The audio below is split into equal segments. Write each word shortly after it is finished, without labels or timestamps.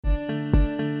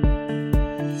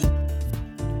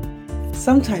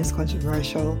sometimes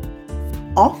controversial,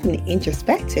 often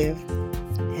introspective,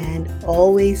 and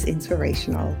always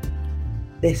inspirational.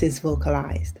 This is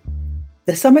Vocalized,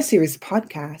 the summer series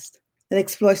podcast that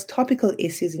explores topical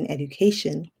issues in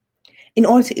education in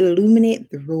order to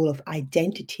illuminate the role of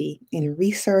identity in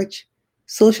research,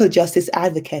 social justice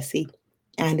advocacy,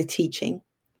 and teaching.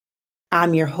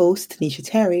 I'm your host, Nisha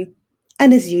Terry,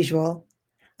 and as usual,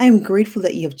 I am grateful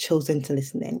that you have chosen to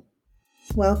listen in.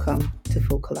 Welcome to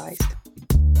Vocalized.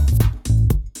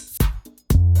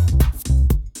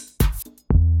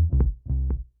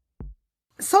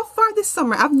 So far this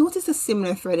summer, I've noticed a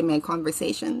similar thread in my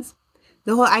conversations.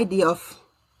 The whole idea of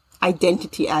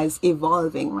identity as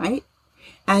evolving, right?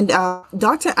 And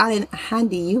Dr. Alan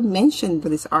Handy, you mentioned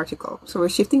this article. So we're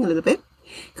shifting a little bit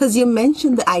because you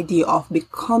mentioned the idea of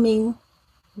becoming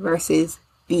versus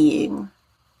being.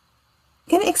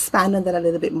 Can you expand on that a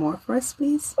little bit more for us,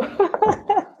 please?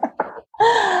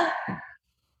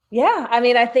 Yeah, I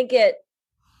mean, I think it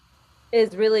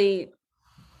is really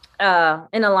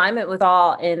in alignment with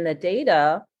all in the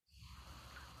data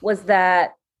was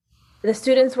that the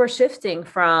students were shifting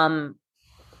from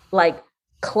like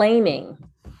claiming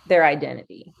their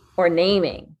identity or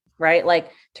naming, right? Like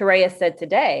Turea said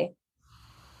today,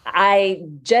 I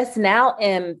just now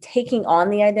am taking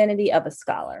on the identity of a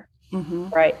scholar,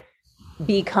 right?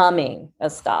 Becoming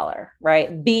a scholar,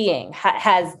 right? Being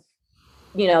has,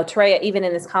 Turea, even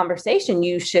in this conversation,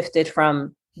 you shifted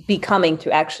from becoming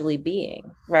to actually being,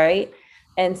 right?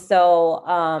 And so,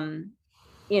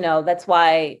 that's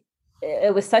why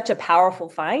it was such a powerful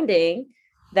finding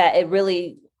that it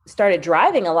really started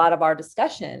driving a lot of our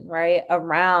discussion, right?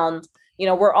 Around,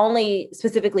 we're only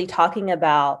specifically talking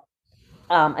about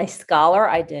a scholar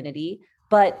identity,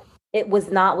 but it was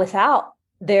not without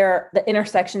the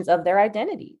intersections of their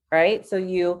identity, right? So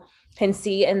you can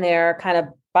see in their kind of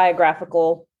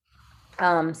biographical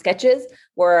sketches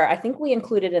where I think we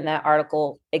included in that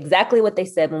article exactly what they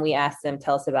said when we asked them,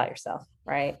 tell us about yourself,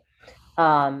 right?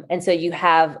 And so you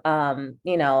have,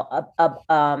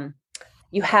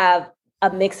 you have a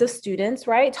mix of students,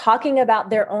 right, talking about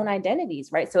their own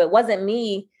identities, right? So it wasn't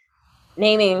me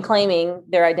naming and claiming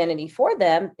their identity for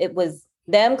them. It was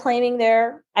them claiming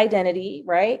their identity,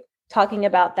 right? Talking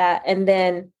about that. And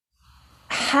then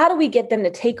how do we get them to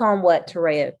take on what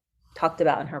Turea talked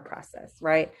about in her process,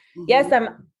 right? Yes,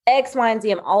 I'm X, Y, and Z,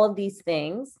 I'm all of these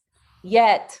things,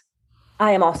 yet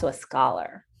I am also a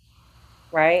scholar,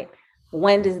 right?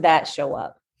 When does that show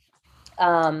up?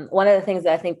 One of the things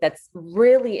that I think that's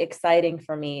really exciting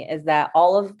for me is that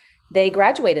they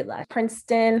graduated last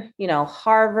Princeton,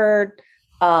 Harvard,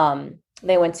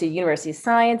 they went to University of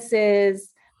Sciences,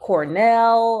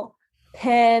 Cornell,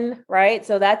 Penn, right?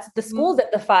 So that's the schools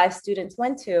that the 5 students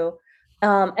went to.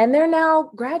 And they're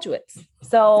now graduates.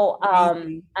 So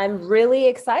I'm really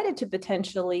excited to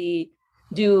potentially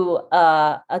do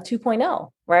a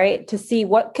 2.0, right? To see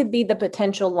what could be the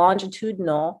potential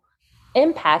longitudinal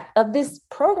impact of this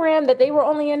program that they were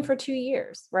only in for 2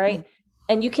 years, right?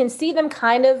 And you can see them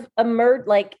kind of emerge.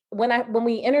 Like when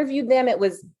we interviewed them, it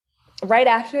was right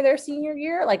after their senior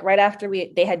year, like right after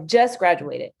they had just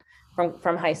graduated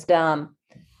from high school.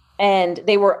 And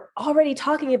they were already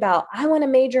talking about, I want to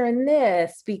major in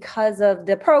this because of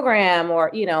the program,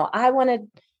 or, I want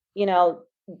to,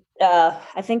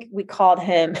 I think we called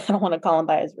him, I don't want to call him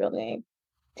by his real name,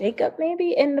 Jacob,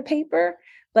 maybe in the paper,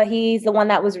 but he's the one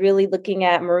that was really looking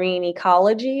at marine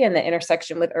ecology and the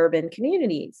intersection with urban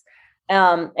communities.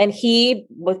 And he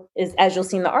as you'll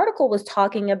see in the article, was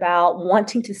talking about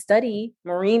wanting to study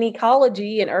marine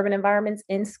ecology and urban environments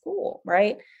in school,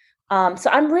 right? So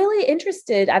I'm really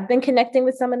interested. I've been connecting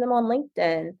with some of them on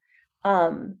LinkedIn,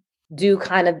 do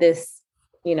kind of this,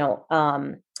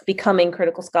 becoming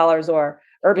critical scholars or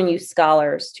urban youth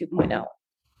scholars 2.0.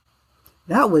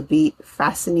 That would be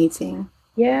fascinating.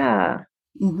 Yeah.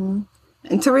 And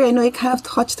Turea, I know you kind of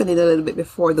touched on it a little bit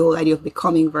before, the whole idea of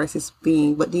becoming versus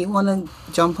being, but do you want to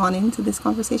jump on into this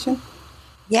conversation?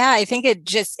 Yeah, I think it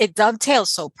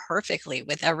dovetails so perfectly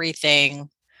with everything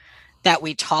that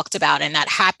we talked about, and that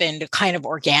happened kind of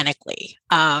organically.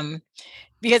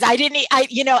 Because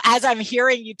as I'm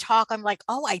hearing you talk, I'm like,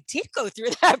 oh, I did go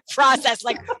through that process.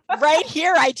 Like right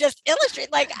here, I just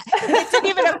illustrate, like it didn't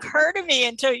even occur to me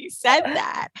until you said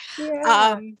that.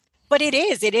 Yeah. But it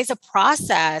is a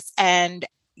process, and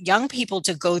young people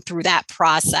to go through that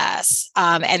process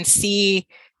and see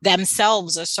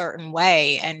themselves a certain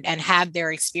way and have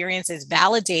their experiences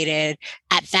validated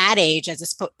at that age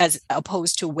as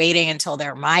opposed to waiting until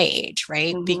they're my age,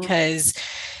 right? Because,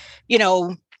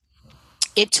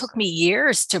 it took me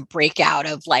years to break out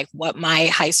of like what my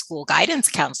high school guidance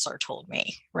counselor told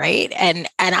me, right? And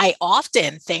I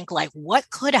often think like, what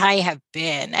could I have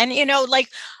been? And like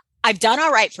I've done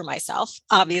all right for myself.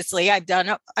 Obviously, I've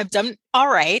done all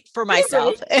right for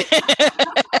myself.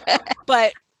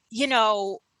 But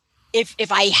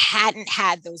if I hadn't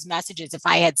had those messages, if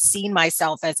I had seen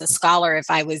myself as a scholar, if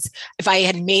I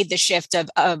had made the shift of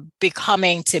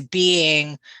becoming to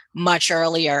being much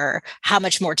earlier, how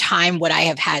much more time would I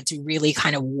have had to really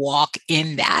kind of walk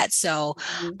in that? So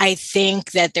I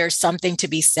think that there's something to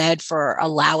be said for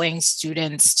allowing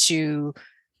students to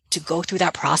go through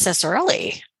that process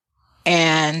early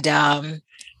and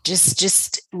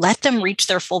just let them reach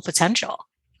their full potential.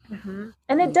 Mm-hmm.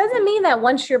 And it doesn't mean that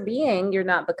once you're being, you're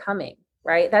not becoming,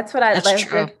 right? That's what I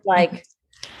like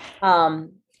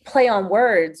play on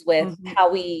words with how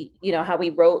we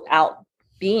wrote out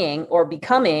being or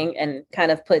becoming and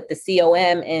kind of put the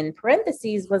COM in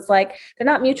parentheses was like, they're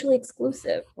not mutually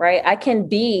exclusive, right? I can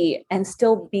be and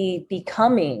still be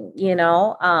becoming,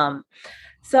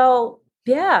 so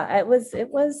yeah, it was a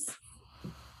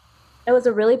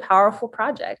really powerful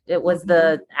project. It was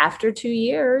after 2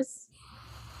 years,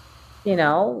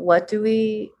 what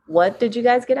did you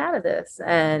guys get out of this?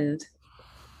 And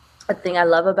a thing I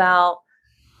love about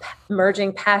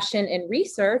merging passion and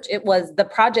research, it was the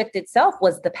project itself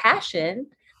was the passion,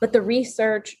 but the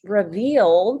research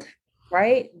revealed,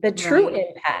 right, the true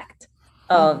impact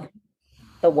of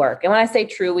the work. And when I say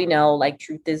true, we know like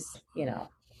truth is,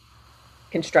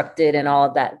 constructed and all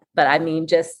of that. But I mean,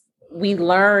 just we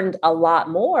learned a lot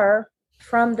more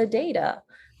from the data,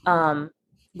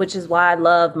 which is why I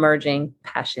love merging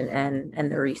passion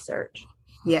and the research.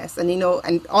 Yes. And,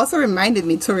 and also reminded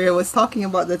me, Turea was talking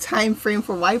about the time frame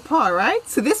for White Paw, right?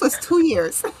 So this was 2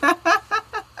 years.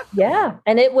 Yeah.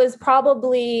 And it was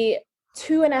probably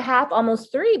 2.5,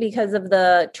 almost 3, because of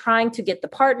the trying to get the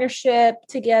partnership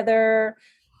together,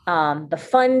 the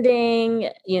funding,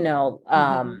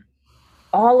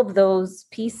 all of those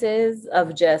pieces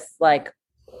of just like,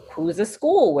 who's a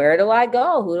school? Where do I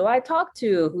go? Who do I talk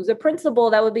to? Who's a principal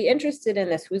that would be interested in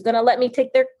this? Who's going to let me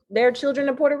take their children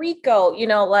to Puerto Rico?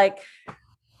 Like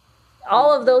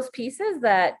all of those pieces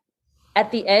that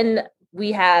at the end,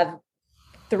 we have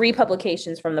 3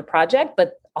 publications from the project,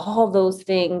 but all those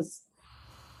things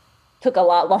took a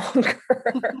lot longer.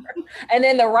 And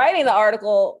then the writing the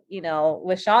article,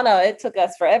 with Shauna, it took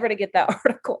us forever to get that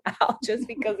article out just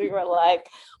because we were like,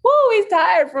 whoa, he's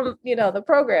tired from, the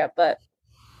program. But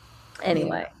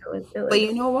anyway, it was. But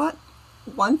you know what?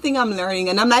 One thing I'm learning,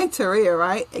 and I'm like Turea,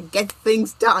 right? Get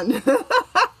things done.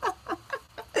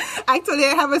 Actually,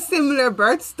 I have a similar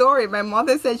birth story. My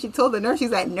mother said she told the nurse,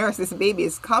 she's like, nurse, this baby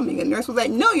is coming. And the nurse was like,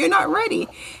 no, you're not ready.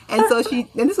 And so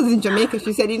and this was in Jamaica,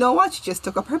 she said, you know what? She just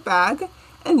took up her bag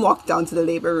and walked down to the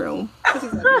labor room. Like,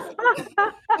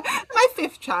 my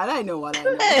 5th child, I know what I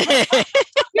know.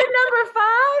 You're number 5?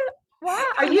 Wow.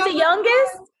 Are you the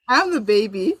youngest? I'm the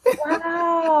baby.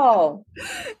 Wow.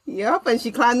 Yep. And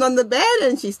she climbed on the bed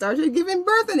and she started giving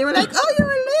birth. And they were like, oh,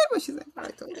 you're in labor. She's like,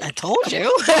 I told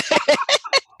you.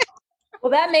 Well,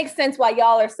 that makes sense why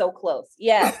y'all are so close.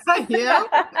 Yes. Yeah.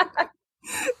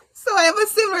 So I have a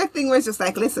similar thing where it's just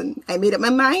like, listen, I made up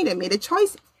my mind. I made a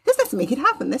choice. Let's make it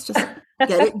happen. Let's just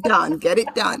get it done. Get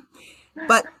it done.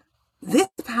 But this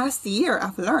past year,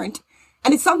 I've learned,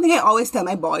 and it's something I always tell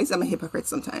my boys. I'm a hypocrite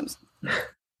sometimes.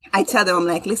 I tell them, I'm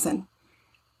like, listen,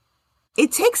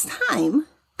 it takes time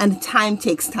and time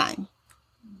takes time.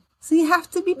 So you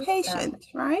have to be patient,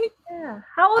 right? Yeah.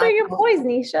 How old are your boys,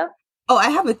 Nisha?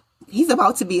 Oh, he's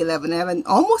about to be 11. I have an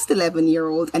almost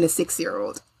 11-year-old and a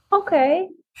 6-year-old. Okay.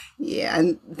 Yeah.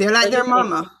 And they're like their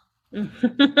mama. So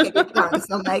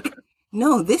I'm like,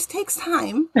 no, this takes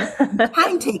time.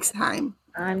 Time takes time.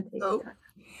 Time.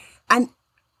 And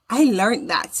I learned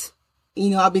that.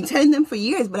 I've been telling them for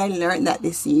years, but I learned that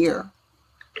this year.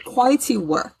 Quality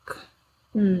work,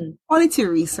 quality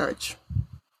research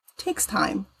takes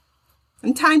time.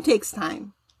 And time takes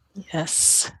time.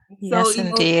 Yes. Yes,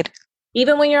 indeed.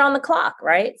 Even when you're on the clock,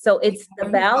 right? So it's the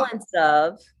balance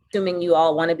of, assuming you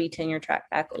all want to be tenure track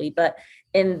faculty, but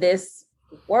in this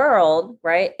world,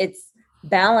 right, it's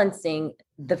balancing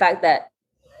the fact that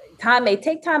time may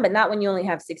take time, but not when you only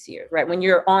have 6 years, right? When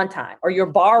you're on time or you're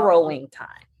borrowing time,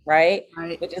 right?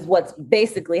 Which is what's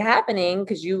basically happening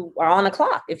because you are on the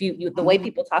clock. If you the way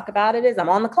people talk about it is, I'm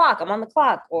on the clock,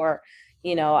 or,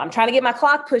 I'm trying to get my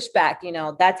clock pushed back.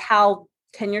 That's how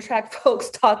tenure track folks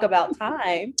talk about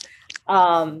time.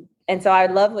 And so I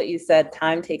love what you said,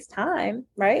 time takes time,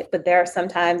 right? But there are some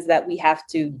times that we have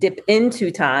to dip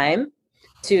into time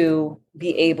to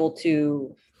be able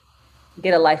to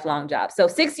get a lifelong job. So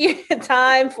 6 year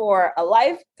time for a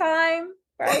lifetime,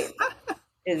 right?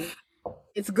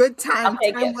 It's good time. I'll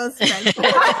take Time it. well spent.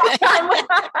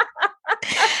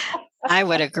 I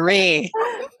would agree.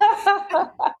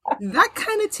 That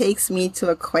kind of takes me to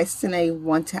a question I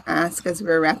want to ask as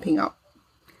we're wrapping up.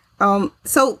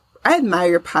 So I admire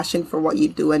your passion for what you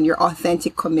do and your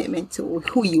authentic commitment to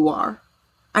who you are.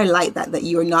 I like that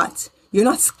you're not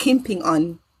skimping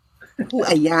on who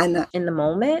Ayana. In the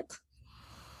moment,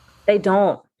 they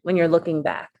don't when you're looking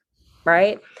back,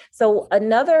 right? So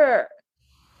another,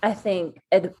 I think,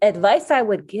 advice I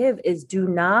would give is do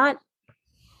not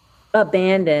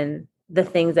abandon the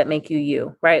things that make you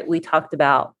you, right? We talked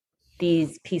about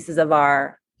these pieces of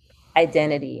our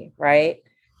identity, right?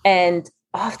 And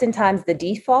oftentimes the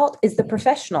default is the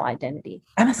professional identity.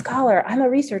 I'm a scholar, I'm a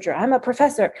researcher, I'm a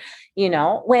professor,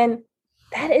 when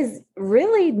that is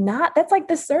really not, that's like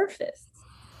the surface,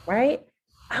 right?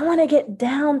 I want to get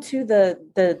down to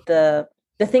the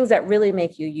things that really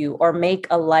make you you or make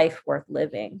a life worth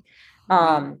living.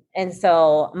 And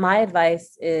so my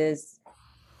advice is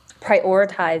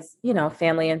prioritize,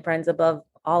 family and friends above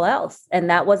all else. And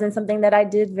that wasn't something that I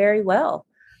did very well,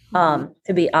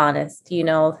 to be honest.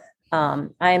 I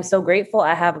am so grateful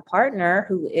I have a partner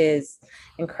who is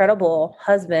incredible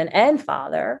husband and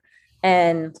father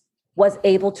and was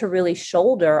able to really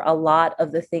shoulder a lot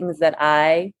of the things that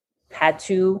I had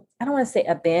to, I don't want to say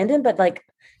abandon, but like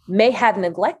may have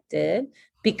neglected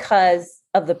because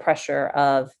of the pressure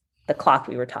of the clock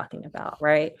we were talking about.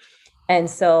 Right. And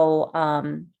so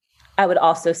I would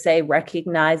also say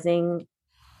recognizing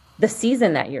the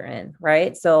season that you're in.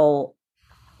 Right. So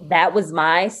that was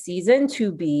my season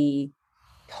to be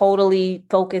totally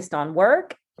focused on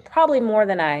work, probably more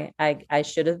than I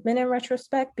should have been in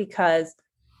retrospect, because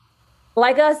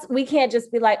like us, we can't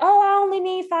just be like, oh, I only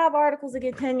need 5 articles to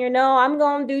get tenure. No, I'm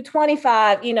going to do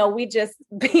 25. We just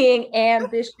being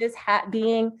ambitious,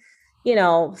 being,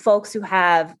 folks who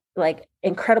have like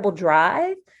incredible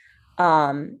drive,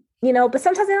 but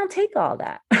sometimes they don't take all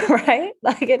that, right?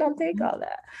 Like it don't take all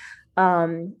that.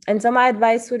 And so my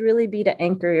advice would really be to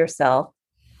anchor yourself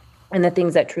in the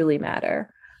things that truly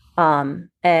matter. And,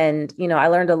 I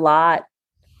learned a lot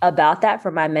about that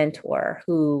from my mentor,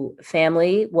 who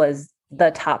family was the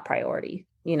top priority.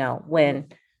 When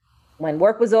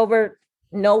work was over,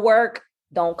 no work,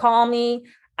 don't call me.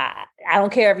 I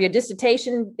don't care if your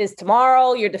dissertation is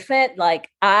tomorrow, your defense, like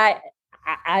I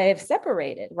have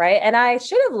separated. Right. And I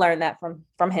should have learned that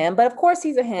from him, but of course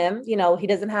he's a him, he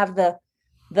doesn't have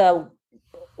the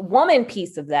woman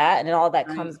piece of that and all that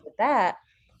comes with that.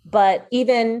 But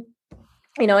even,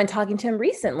 in talking to him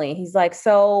recently, he's like,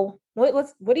 so what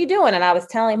are you doing? And I was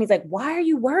telling him, he's like, why are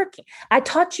you working? I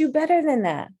taught you better than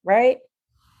that. Right.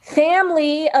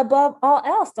 Family above all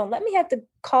else. Don't let me have to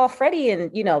call Freddie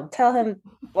and, tell him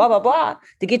blah, blah, blah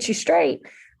to get you straight.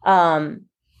 So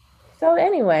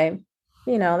anyway,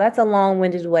 that's a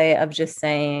long-winded way of just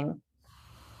saying,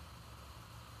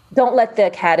 don't let the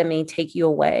academy take you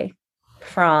away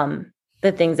from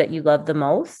the things that you love the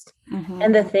most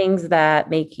and the things that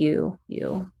make you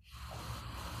you.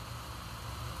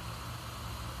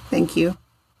 Thank you.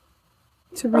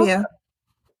 Taria,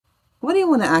 what do you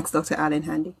want to ask Dr. Allen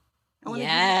Handy?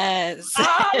 Yes.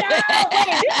 Oh, no, wait,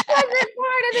 this wasn't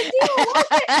part of the deal, was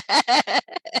it?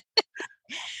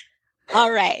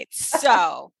 All right.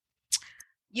 So,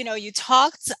 you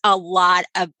talked a lot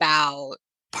about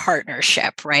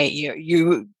partnership, right?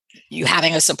 You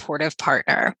having a supportive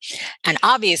partner. And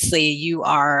obviously you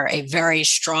are a very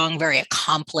strong, very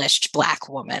accomplished Black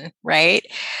woman, right?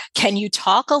 Can you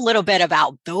talk a little bit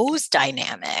about those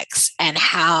dynamics and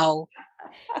how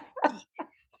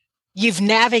you've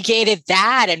navigated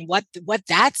that and what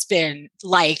that's been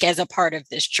like as a part of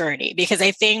this journey? Because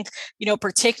I think,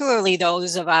 particularly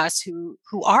those of us who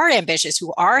are ambitious,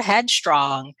 who are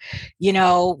headstrong,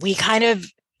 we kind of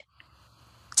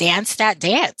dance that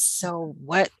dance. So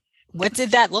what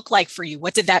did that look like for you?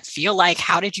 What did that feel like?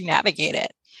 How did you navigate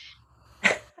it?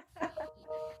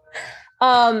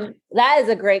 That is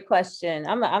a great question.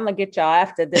 I'm gonna get y'all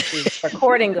after this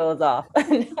recording goes off.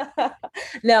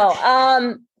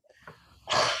 No,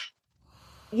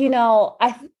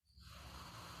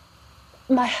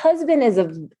 my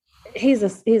husband he's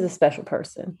a special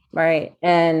person, right?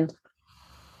 And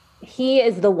he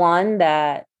is the one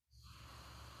that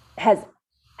has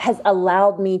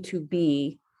allowed me to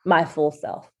be my full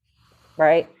self,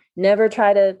 right? Never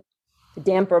try to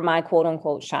damper my quote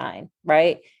unquote shine,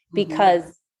 right?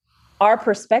 Because our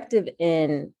perspective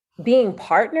in being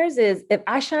partners is if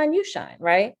I shine, you shine,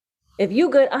 right? If you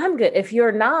good, I'm good. If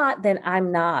you're not, then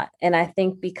I'm not. And I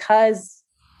think because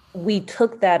we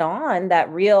took that on, that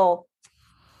real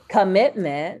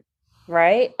commitment,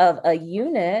 right, of a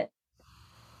unit,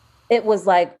 it was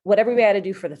like whatever we had to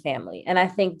do for the family. And I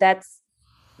think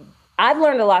I've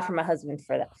learned a lot from my husband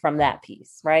from that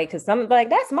piece, right? Because some like,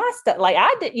 that's my stuff. Like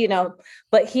I did,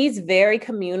 but he's very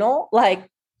communal, like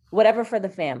whatever for the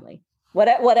family,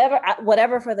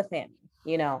 whatever for the family.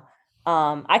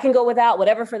 I can go without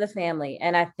whatever for the family.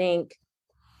 And I think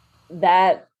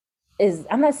that is,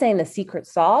 I'm not saying the secret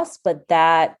sauce, but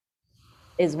that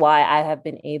is why I have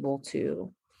been able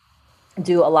to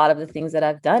do a lot of the things that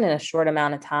I've done in a short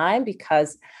amount of time,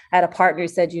 because I had a partner who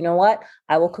said, you know what,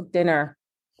 I will cook dinner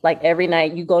like every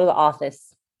night. You go to the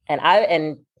office,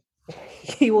 and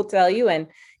he will tell you, and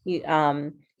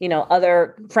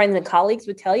other friends and colleagues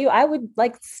would tell you, I would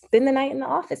like spend the night in the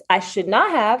office. I should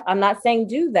not have. I'm not saying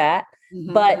do that,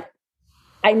 but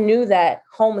I knew that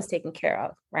home was taken care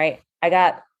of. Right. I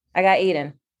got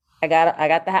Aiden. I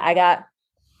got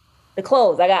the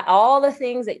clothes. I got all the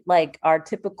things that like are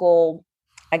typical,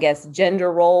 I guess,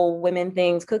 gender role women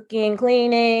things: cooking,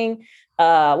 cleaning,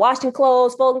 washing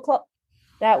clothes, folding clothes.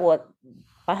 That was,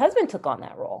 my husband took on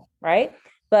that role, right?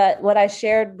 But what I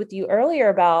shared with you earlier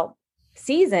about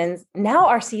seasons, now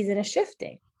our season is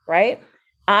shifting, right?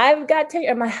 I've got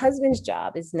tenure. My husband's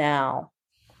job is now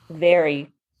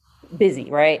very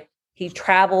busy, right? He's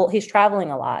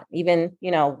traveling a lot. Even,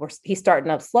 he's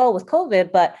starting up slow with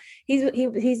COVID, but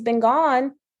he's been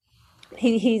gone.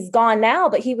 He's gone now,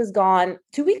 but he was gone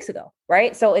 2 weeks ago,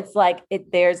 right? So it's like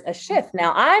there's a shift.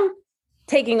 Now I'm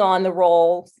taking on the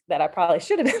roles that I probably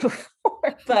should have been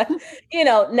before, but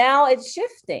now it's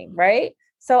shifting, right?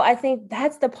 So I think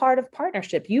that's the part of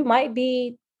partnership. You might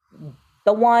be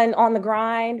the one on the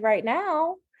grind right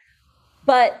now,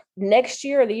 but next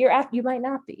year or the year after, you might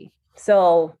not be.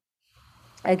 So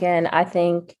again, I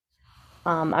think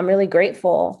I'm really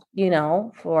grateful,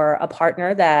 for a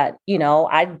partner that,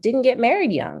 I didn't get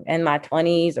married young in my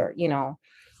 20s, or,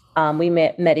 we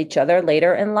met each other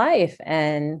later in life,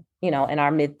 and, in our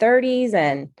mid 30s,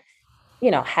 and,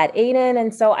 had Aiden.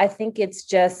 And so I think it's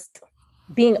just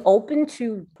being open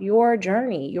to your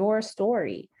journey, your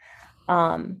story.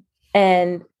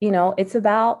 And, it's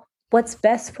about what's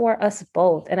best for us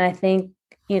both. And I think,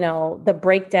 the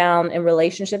breakdown in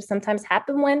relationships sometimes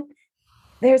happen when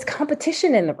there's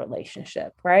competition in the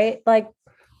relationship, right? Like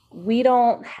we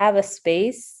don't have a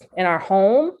space in our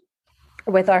home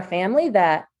with our family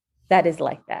that is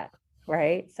like that,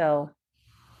 right? So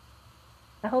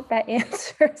I hope that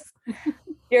answers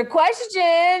your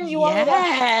question. You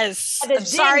yes.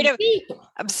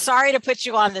 I'm sorry to put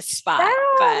you on the spot. No,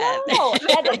 but no. I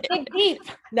had to dig deep.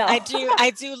 No, I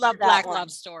do love Black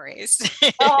love stories.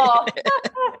 Oh,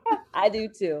 I do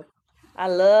too. I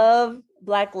love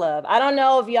Black love. I don't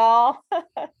know if y'all,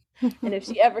 and if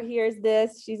she ever hears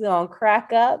this, she's gonna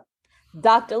crack up.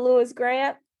 Dr. Lewis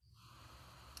Grant,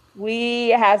 we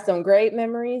have some great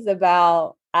memories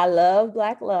about I love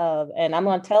Black love, and I'm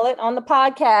gonna tell it on the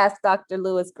podcast, Dr.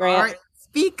 Lewis Grant. All right,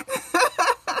 speak.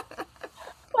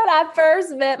 When I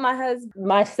first met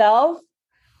myself,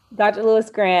 Dr. Lewis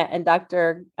Grant, and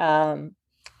Dr.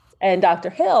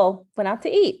 Hill went out to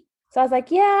eat. So I was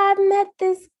like, yeah, I've met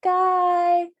this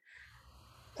guy,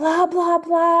 blah, blah,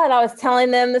 blah. And I was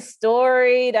telling them the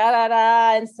story, da, da,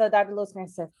 da. And so Dr. Lewis Grant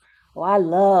said, well, I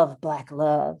love Black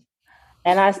love.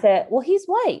 And I said, well, he's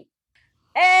white.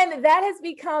 And that has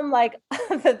become like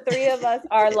the three of us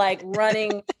are like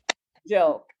running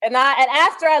joke. And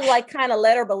after I like kind of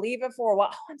let her believe it for a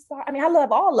while, I'm sorry. I mean, I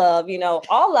love all love,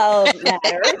 all love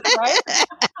matters, right?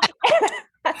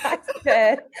 I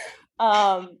said,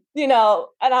 and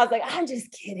I was like, I'm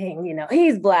just kidding,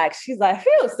 he's Black. She's like,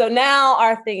 phew. So now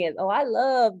our thing is, I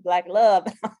love Black love.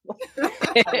 I love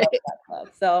Black love.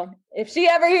 So if she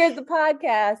ever hears the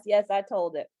podcast, yes, I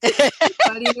told it.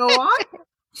 But you know what?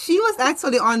 She was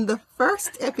actually on the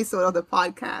first episode of the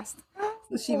podcast.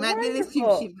 So she might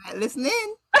listen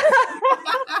in.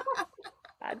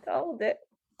 I told it.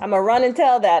 I'm going to run and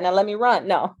tell that. Now let me run.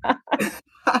 No.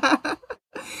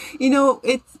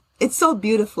 It's so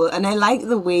beautiful. And I like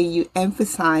the way you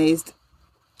emphasized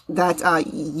that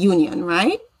union,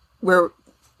 right? Where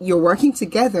you're working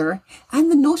together,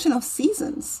 and the notion of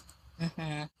seasons.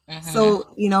 Mm-hmm, mm-hmm. So,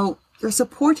 you're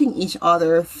supporting each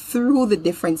other through the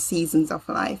different seasons of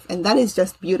life. And that is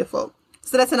just beautiful.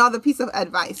 So that's another piece of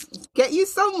advice. Get you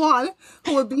someone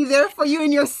who will be there for you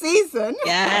in your season.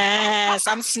 Yes,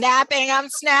 I'm snapping.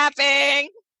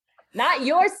 Not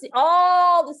yours,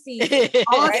 all the seasons.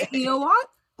 Right? You know what?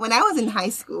 When I was in high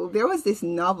school, there was this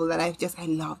novel that I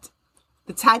loved.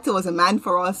 The title was A Man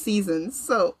for All Seasons.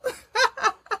 So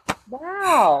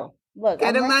wow. Look,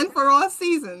 Get a man for all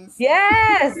seasons.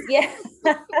 Yes, yes.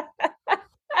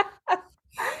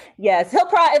 Yes, he'll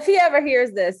probably, if he ever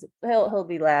hears this, he'll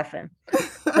be laughing.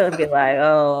 He'll be like,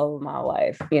 "Oh, my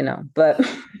wife," But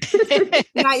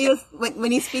Yeah,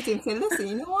 when you speak to him, say, "Listen,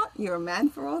 you know what? You're a man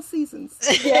for all seasons."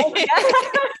 Yeah.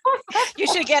 You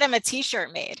should get him a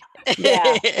T-shirt made.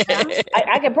 Yeah,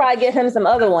 I could probably get him some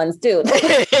other ones too.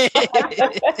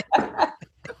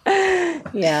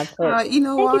 Yeah, you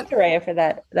know what? Thank you, Turea, for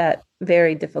that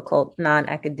very difficult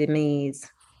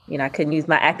non-academies. I couldn't use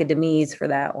my academies for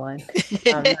that one.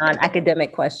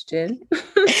 Non-academic question.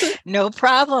 No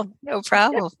problem. No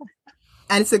problem.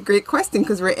 And it's a great question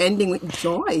because we're ending with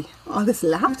joy, all this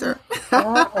laughter.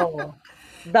 Oh,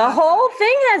 the whole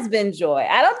thing has been joy.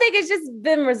 I don't think it's just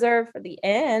been reserved for the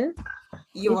end.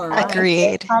 You are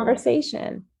agreed.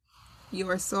 Conversation. You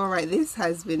are so right. This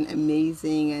has been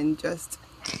amazing and just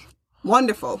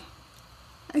wonderful.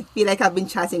 I feel like I've been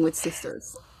chatting with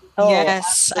sisters. Oh,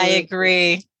 yes, absolutely. I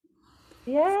agree.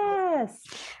 Yes.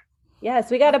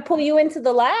 We got to pull you into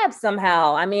the lab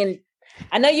somehow. I mean,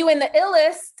 I know you in the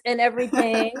illest and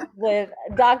everything with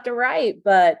Dr. Wright,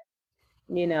 but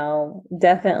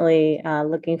definitely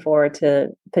looking forward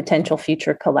to potential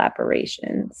future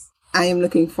collaborations. I am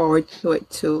looking forward to it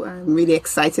too. I'm really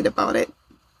excited about it.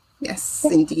 Yes,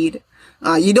 indeed.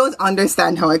 You don't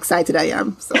understand how excited I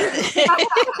am. So.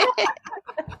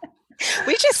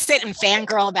 We just sit and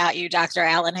fangirl about you, Dr.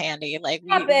 Alan Handy. Like we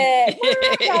do.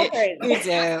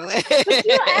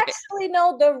 You actually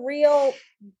know the real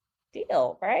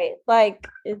deal, right? Like,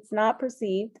 it's not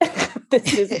perceived.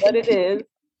 This is what it is.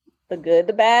 The good,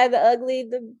 the bad, the ugly,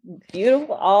 the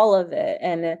beautiful, all of it.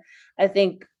 And I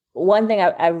think one thing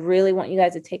I really want you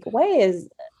guys to take away is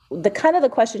the kind of the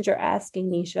questions you're asking,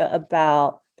 Nisha,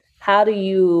 about how do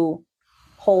you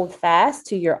hold fast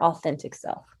to your authentic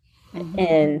self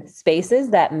in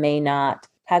spaces that may not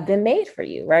have been made for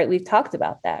you, right? We've talked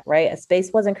about that, right? A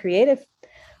space wasn't created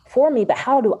for me, but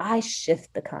how do I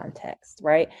shift the context,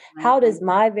 right? How does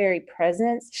my very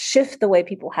presence shift the way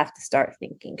people have to start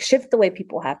thinking, shift the way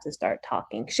people have to start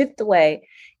talking, shift the way,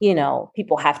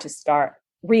 people have to start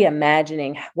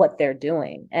reimagining what they're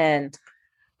doing. And,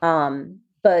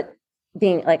 but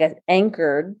being like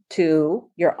anchored to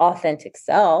your authentic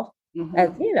self, as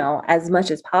as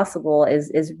much as possible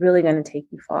is really going to take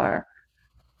you far.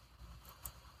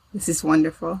 This is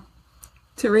wonderful.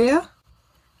 Turea,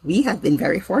 we have been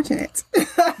very fortunate.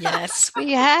 Yes,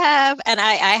 we have. And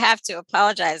I have to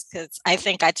apologize because I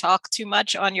think I talk too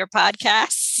much on your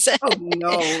podcast. Oh,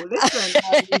 no. Listen,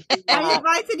 I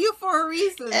invited you for a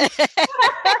reason.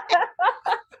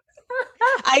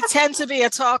 I tend to be a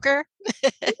talker.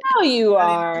 No, you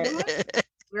are.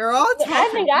 We're all talking. I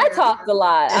think I talked a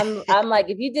lot. I'm like,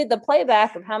 if you did the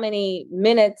playback of how many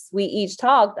minutes we each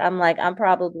talked, I'm like, I'm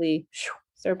probably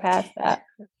surpassed that.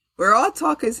 We're all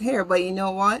talkers here, but you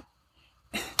know what?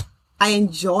 I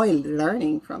enjoy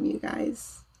learning from you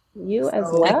guys. You as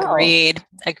well.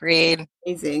 Agreed.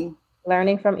 Amazing.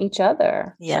 Learning from each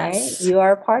other. Yes. Right? You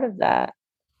are a part of that.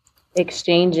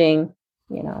 Exchanging,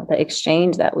 the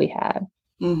exchange that we had.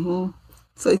 Mm-hmm.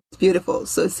 So it's beautiful.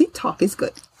 So see, talk is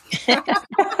good.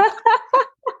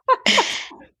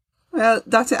 Well,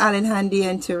 Dr. Alan Handy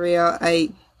and Turea,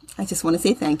 I just want to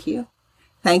say thank you.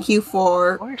 Thank you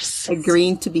for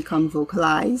agreeing to become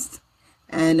vocalized.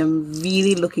 And I'm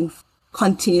really looking for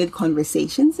continued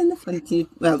conversations and continued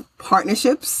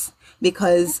partnerships,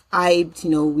 because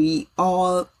we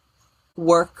all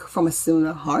work from a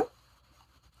similar heart.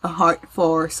 A heart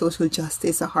for social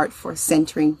justice, a heart for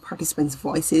centering participants'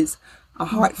 voices, a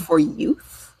heart for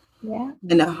youth,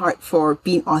 and a heart for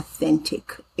being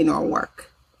authentic in our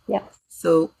work. Yes.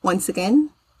 So once again,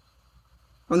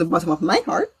 from the bottom of my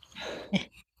heart,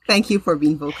 thank you for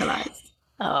being vocalized.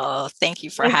 Oh, thank you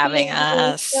for having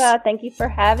us. Yeah, thank you for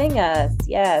having us.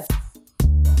 Yes.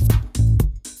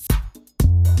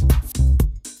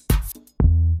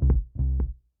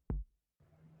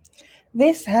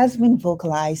 This has been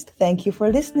Vocalized. Thank you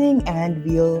for listening, and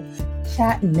we'll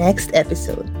chat next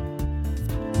episode.